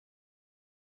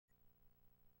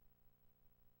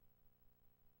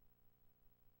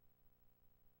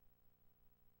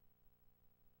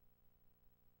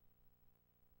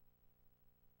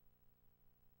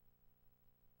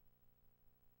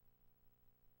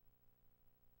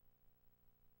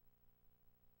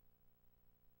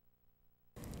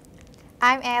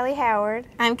I'm Allie Howard.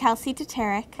 I'm Kelsey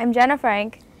Teterick. I'm Jenna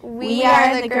Frank. We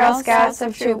are the Girl Scouts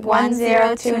of Troop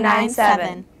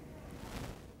 10297.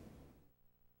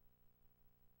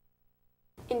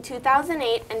 In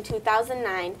 2008 and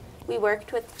 2009, we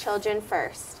worked with Children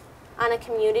First on a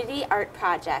community art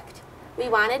project. We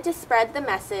wanted to spread the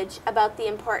message about the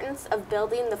importance of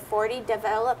building the 40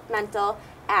 developmental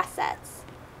assets.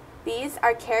 These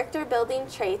are character-building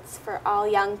traits for all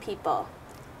young people.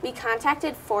 We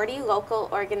contacted 40 local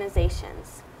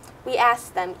organizations. We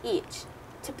asked them each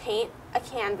to paint a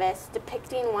canvas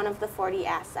depicting one of the 40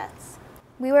 assets.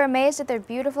 We were amazed at their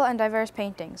beautiful and diverse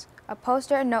paintings. A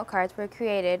poster and note cards were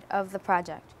created of the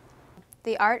project.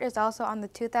 The art is also on the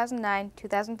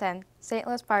 2009-2010 St.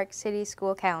 Louis Park City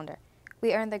School calendar.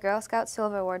 We earned the Girl Scout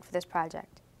Silver Award for this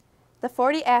project. The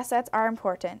 40 assets are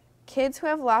important. Kids who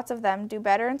have lots of them do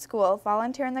better in school,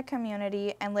 volunteer in the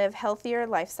community, and live healthier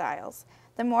lifestyles.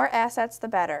 The more assets, the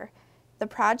better. The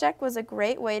project was a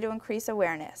great way to increase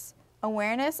awareness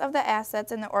of the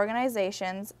assets in the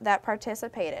organizations that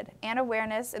participated, and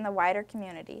awareness in the wider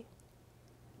community.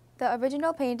 The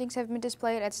original paintings have been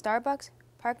displayed at Starbucks,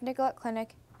 Park Nicollet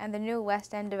Clinic, and the new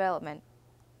West End development.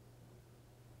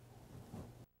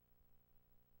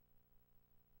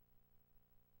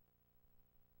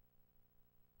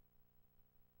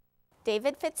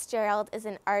 David Fitzgerald is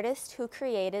an artist who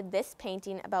created this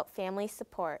painting about family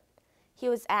support. He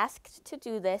was asked to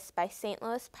do this by St.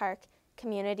 Louis Park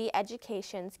Community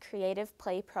Education's Creative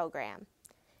Play program.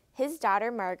 His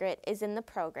daughter Margaret is in the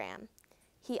program.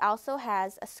 He also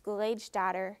has a school-age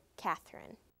daughter,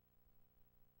 Catherine.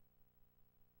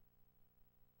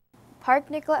 Park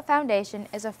Nicollet Foundation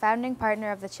is a founding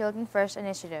partner of the Children First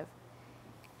initiative.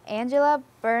 Angela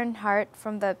Bernhardt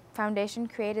from the foundation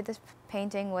created this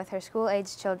painting with her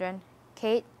school-aged children,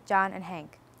 Kate, John, and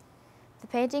Hank. The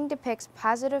painting depicts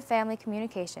positive family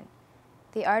communication.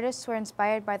 The artists were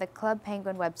inspired by the Club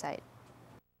Penguin website.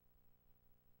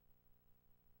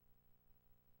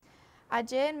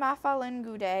 Ajin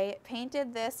Mafalungude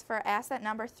painted this for asset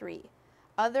number 3,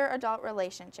 Other Adult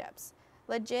Relationships.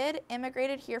 Lajid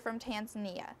immigrated here from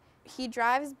Tanzania. He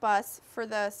drives bus for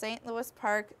the St. Louis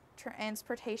Park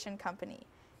Transportation Company.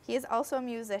 He is also a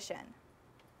musician.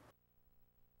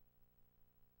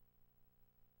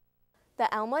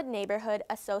 The Elmwood Neighborhood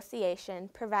Association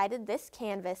provided this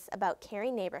canvas about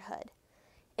Cary neighborhood.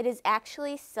 It is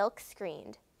actually silk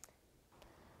screened.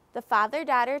 The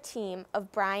father-daughter team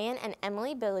of Brian and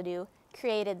Emily Bilodeau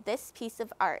created this piece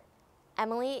of art.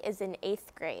 Emily is in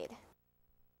 8th grade.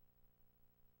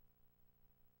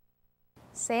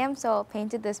 Sam Soul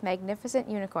painted this magnificent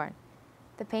unicorn.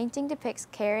 The painting depicts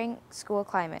caring school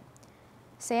climate.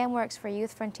 Sam works for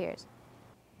Youth Frontiers.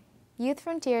 Youth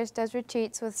Frontiers does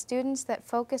retreats with students that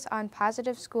focus on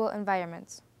positive school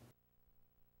environments.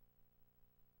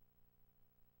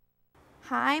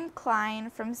 Haim Klein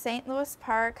from St. Louis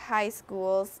Park High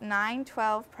School's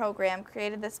 9-12 program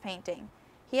created this painting.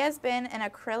 He has been an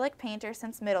acrylic painter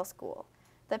since middle school.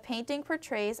 The painting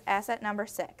portrays asset number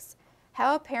 6,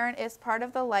 how a parent is part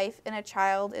of the life in a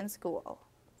child in school.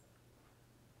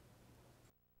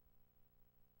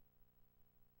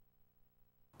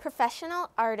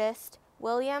 Professional artist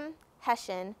William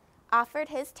Hessian offered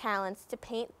his talents to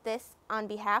paint this on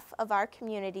behalf of our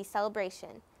community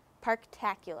celebration,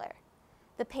 Parktacular.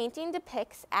 The painting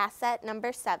depicts asset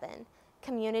number 7,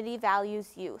 Community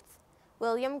Values Youth.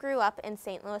 William grew up in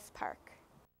St. Louis Park.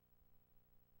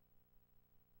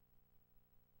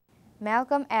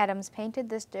 Malcolm Adams painted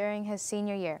this during his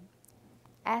senior year.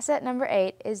 Asset number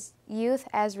 8 is Youth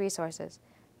as Resources.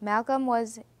 Malcolm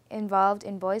was involved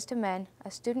in Boys to Men,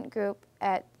 a student group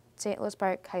at St. Louis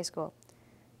Park High School.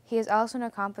 He is also an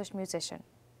accomplished musician.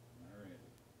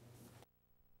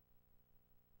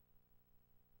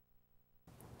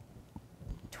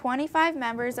 25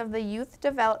 members of the Youth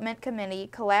Development Committee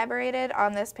collaborated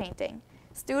on this painting.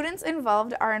 Students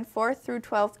involved are in 4th through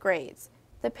 12th grades.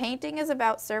 The painting is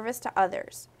about service to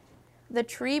others. The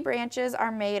tree branches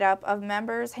are made up of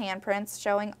members' handprints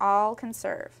showing all can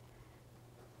serve.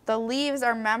 The leaves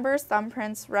are members'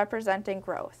 thumbprints representing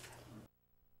growth.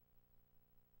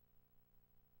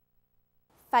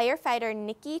 Firefighter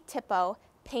Nikki Tippo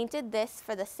painted this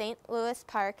for the St. Louis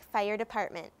Park Fire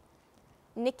Department.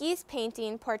 Nikki's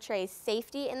painting portrays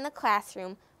safety in the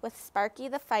classroom with Sparky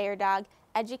the fire dog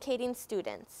educating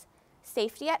students,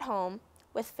 safety at home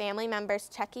with family members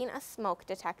checking a smoke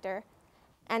detector,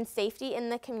 and safety in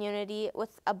the community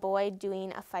with a boy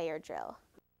doing a fire drill.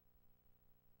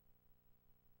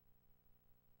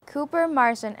 Cooper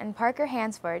Marson and Parker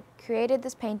Hansford created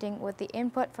this painting with the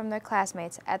input from their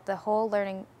classmates at the Whole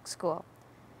Learning School.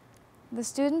 The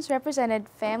students represented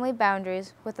family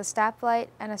boundaries with a stoplight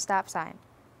and a stop sign.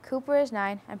 Cooper is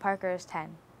 9 and Parker is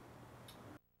 10.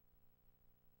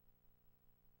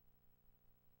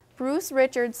 Bruce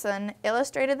Richardson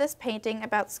illustrated this painting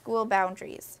about school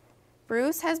boundaries.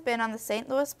 Bruce has been on the St.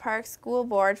 Louis Park School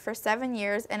Board for 7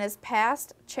 years and is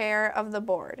past chair of the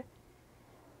board.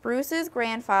 Bruce's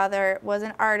grandfather was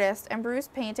an artist, and Bruce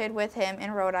painted with him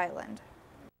in Rhode Island.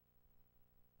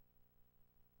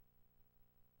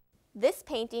 This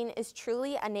painting is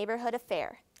truly a neighborhood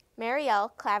affair. Marielle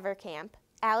Clavercamp,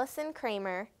 Allison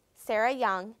Kramer, Sarah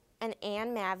Young, and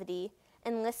Ann Mavity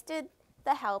enlisted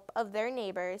the help of their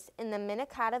neighbors in the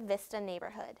Minnetonka Vista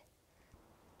neighborhood.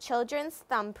 Children's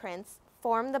thumbprints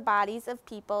form the bodies of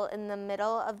people in the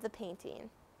middle of the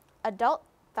painting. Adult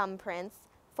thumbprints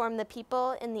form the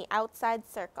people in the outside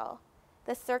circle.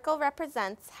 The circle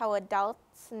represents how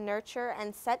adults nurture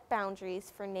and set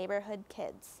boundaries for neighborhood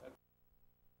kids.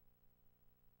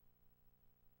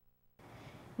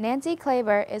 Nancy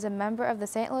Claber is a member of the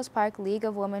St. Louis Park League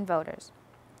of Women Voters.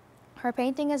 Her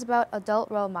painting is about adult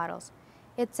role models.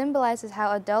 It symbolizes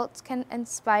how adults can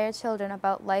inspire children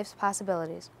about life's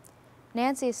possibilities.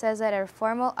 Nancy says that her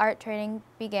formal art training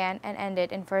began and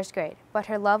ended in first grade, but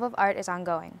her love of art is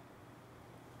ongoing.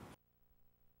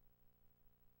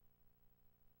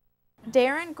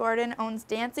 Darren Gordon owns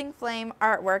Dancing Flame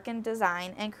Artwork and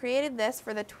Design and created this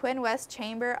for the Twin West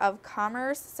Chamber of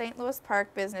Commerce St. Louis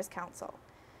Park Business Council.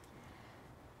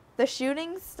 The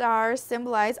shooting stars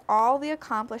symbolize all the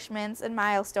accomplishments and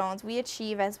milestones we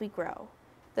achieve as we grow.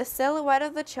 The silhouette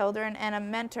of the children and a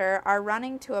mentor are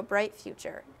running to a bright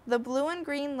future. The blue and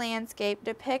green landscape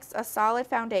depicts a solid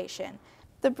foundation.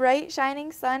 The bright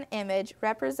shining sun image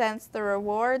represents the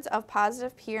rewards of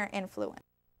positive peer influence.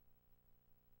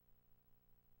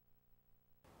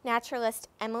 Naturalist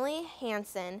Emily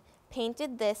Hansen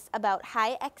painted this about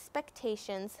high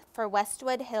expectations for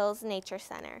Westwood Hills Nature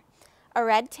Center. A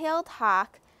red-tailed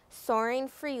hawk soaring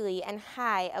freely and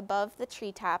high above the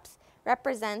treetops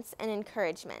represents an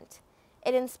encouragement.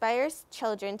 It inspires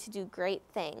children to do great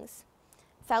things.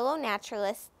 Fellow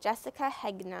naturalist Jessica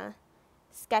Hegna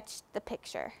sketched the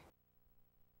picture.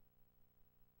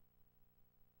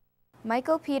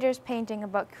 Michael Peters' painting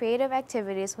about creative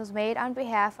activities was made on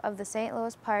behalf of the St.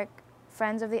 Louis Park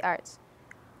Friends of the Arts.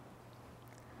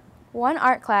 One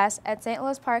art class at St.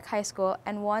 Louis Park High School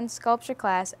and one sculpture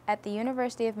class at the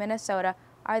University of Minnesota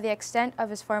are the extent of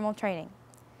his formal training.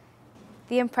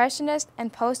 The Impressionist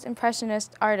and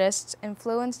Post-Impressionist artists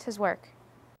influenced his work.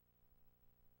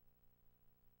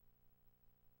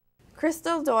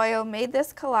 Crystal Doyle made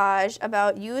this collage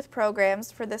about youth programs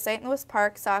for the St. Louis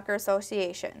Park Soccer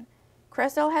Association.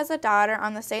 Crystal has a daughter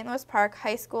on the St. Louis Park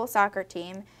High School soccer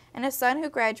team and a son who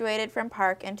graduated from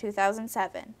Park in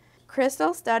 2007.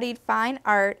 Crystal studied fine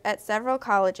art at several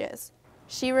colleges.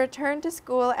 She returned to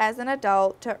school as an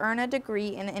adult to earn a degree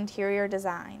in interior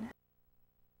design.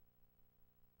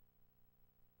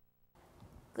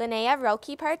 Linnea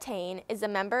Roque Partain is a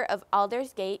member of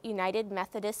Aldersgate United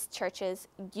Methodist Church's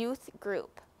youth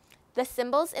group. The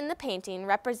symbols in the painting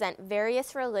represent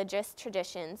various religious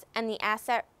traditions and the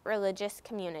Asset religious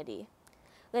community.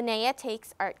 Linnea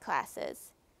takes art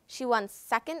classes. She won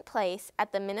second place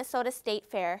at the Minnesota State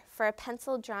Fair for a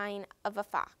pencil drawing of a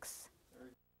fox.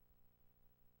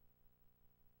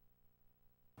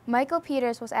 Michael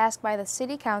Peters was asked by the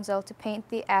City Council to paint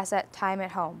the asset Time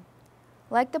at Home.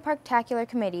 Like the Parktacular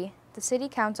Committee, the City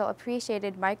Council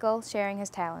appreciated Michael sharing his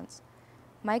talents.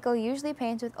 Michael usually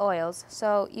paints with oils,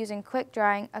 so using quick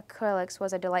drying acrylics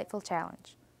was a delightful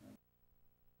challenge.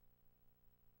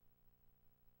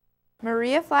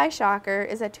 Maria Fleischacher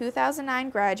is a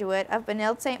 2009 graduate of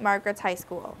Benilde St. Margaret's High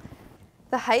School.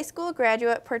 The high school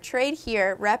graduate portrayed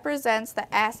here represents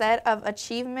the asset of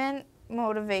achievement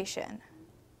motivation.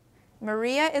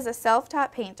 Maria is a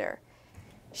self-taught painter.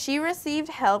 She received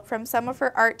help from some of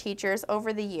her art teachers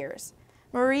over the years.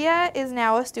 Maria is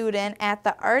now a student at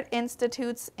the Art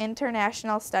Institute's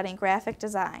International studying graphic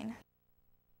design.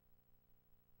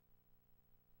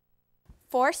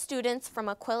 4 students from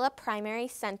Aquila Primary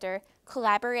Center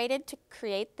collaborated to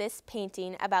create this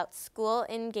painting about school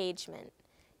engagement.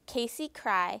 Casey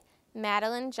Cry,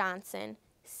 Madeline Johnson,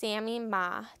 Sammy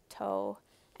Mato,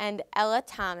 and Ella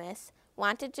Thomas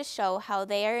wanted to show how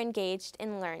they are engaged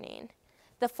in learning.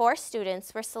 The 4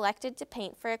 students were selected to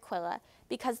paint for Aquila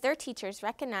because their teachers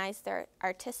recognized their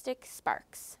artistic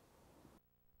sparks.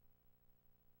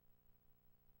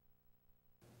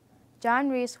 John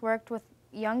Reese worked with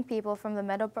young people from the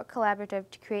Meadowbrook Collaborative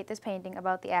to create this painting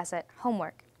about the asset,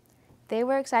 homework. They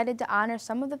were excited to honor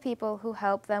some of the people who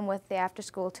helped them with the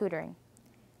after-school tutoring.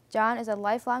 John is a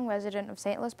lifelong resident of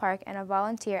St. Louis Park and a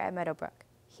volunteer at Meadowbrook.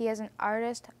 He is an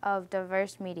artist of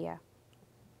diverse media.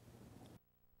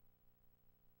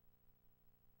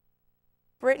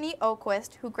 Brittany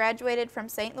Oquist, who graduated from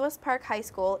St. Louis Park High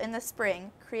School in the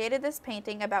spring, created this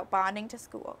painting about bonding to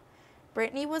school.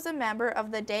 Brittany was a member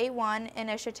of the Day One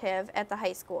initiative at the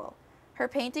high school. Her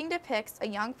painting depicts a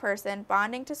young person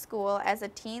bonding to school as a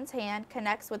teen's hand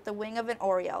connects with the wing of an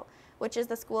oriole, which is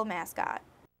the school mascot.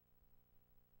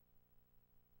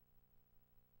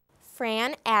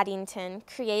 Fran Addington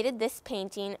created this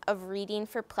painting of reading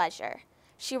for pleasure.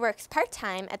 She works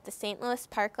part-time at the St. Louis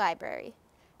Park Library.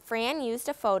 Fran used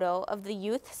a photo of the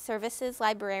Youth Services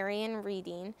librarian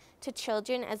reading to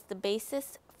children as the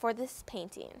basis for this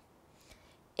painting.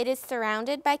 It is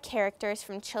surrounded by characters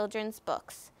from children's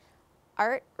books.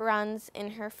 Art runs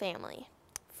in her family.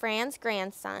 Fran's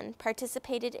grandson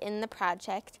participated in the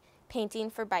project, painting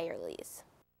for Byerly's.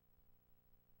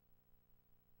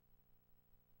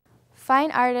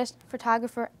 Fine artist,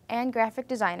 photographer, and graphic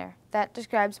designer. That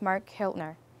describes Mark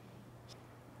Hiltner.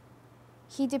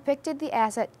 He depicted the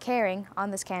asset caring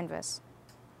on this canvas.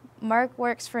 Mark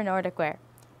works for Nordic Wear.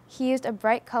 He used a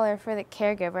bright color for the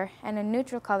caregiver and a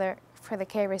neutral color for the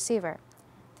care receiver.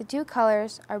 The two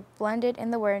colors are blended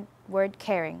in the word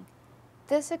caring.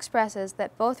 This expresses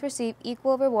that both receive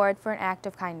equal reward for an act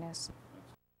of kindness.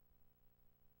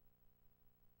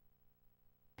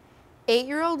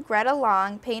 8-year-old Greta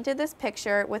Long painted this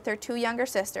picture with her two younger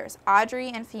sisters, Audrey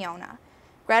and Fiona.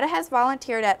 Greta has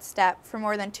volunteered at STEP for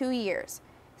more than 2 years.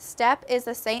 STEP is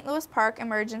the St. Louis Park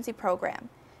Emergency Program.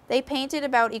 They painted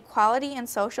about equality and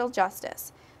social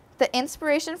justice. The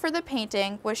inspiration for the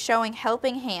painting was showing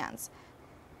helping hands.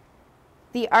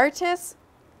 The artists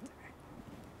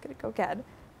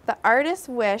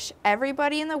wish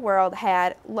everybody in the world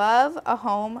had love, a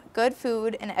home, good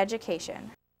food, and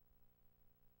education.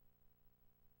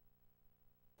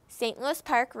 St. Louis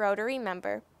Park Rotary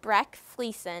member Breck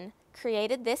Fleeson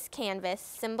created this canvas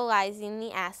symbolizing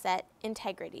the asset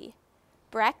integrity.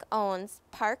 Breck owns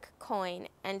Park Coin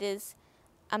and is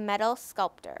a metal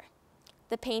sculptor.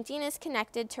 The painting is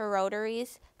connected to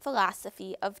Rotary's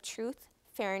philosophy of truth,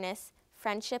 fairness,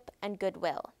 friendship, and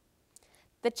goodwill.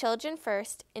 The Children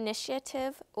First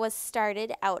initiative was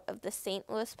started out of the St.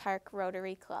 Louis Park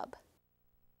Rotary Club.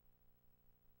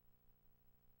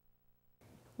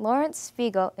 Lawrence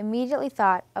Spiegel immediately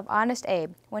thought of Honest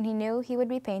Abe when he knew he would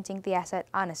be painting the asset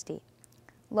Honesty.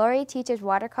 Lori teaches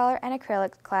watercolor and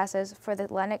acrylic classes for the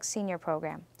Lennox Senior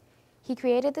Program. He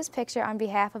created this picture on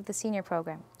behalf of the senior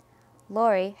program.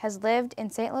 Lori has lived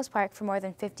in St. Louis Park for more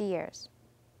than 50 years.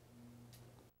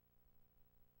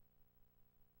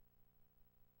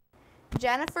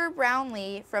 Jennifer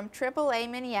Brownlee from AAA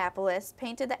Minneapolis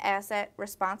painted the asset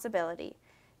Responsibility.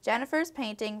 Jennifer's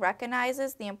painting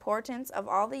recognizes the importance of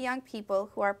all the young people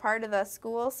who are part of the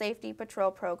School Safety Patrol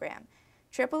program.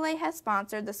 AAA has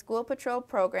sponsored the School Patrol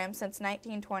program since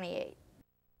 1928.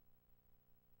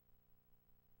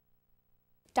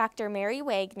 Dr. Mary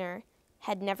Wagner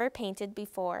had never painted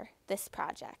before this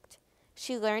project.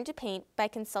 She learned to paint by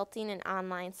consulting an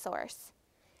online source.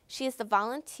 She is the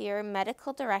volunteer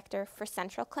medical director for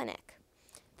Central Clinic.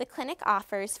 The clinic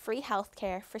offers free health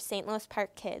care for St. Louis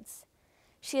Park kids.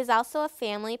 She is also a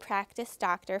family practice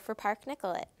doctor for Park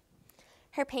Nicollet.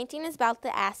 Her painting is about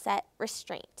the asset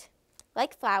restraint.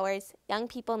 Like flowers, young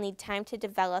people need time to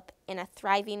develop in a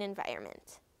thriving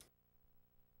environment.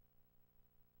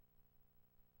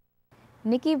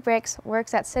 Nikki Bricks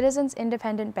works at Citizens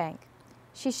Independent Bank.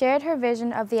 She shared her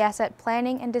vision of the asset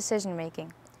planning and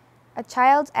decision-making. A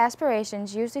child's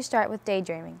aspirations usually start with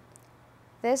daydreaming.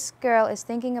 This girl is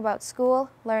thinking about school,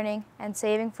 learning, and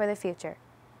saving for the future.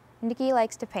 Nikki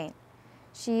likes to paint.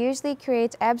 She usually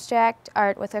creates abstract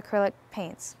art with acrylic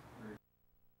paints.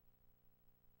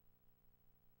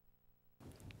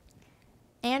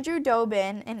 Andrew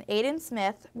Dobin and Aiden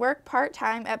Smith work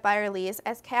part-time at Byerly's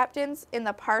as captains in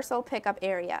the parcel pickup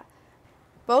area.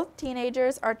 Both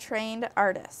teenagers are trained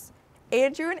artists.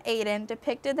 Andrew and Aiden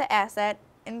depicted the asset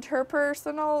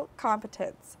interpersonal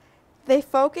competence. They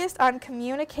focused on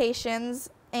communications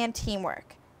and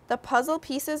teamwork. The puzzle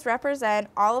pieces represent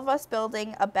all of us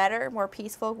building a better, more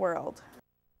peaceful world.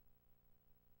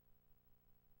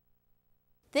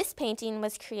 This painting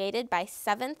was created by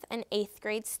 7th and 8th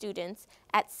grade students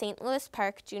at St. Louis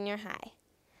Park Junior High.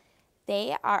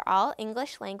 They are all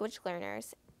English language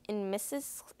learners in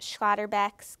Mrs.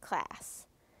 Schlotterbeck's class.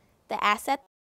 The asset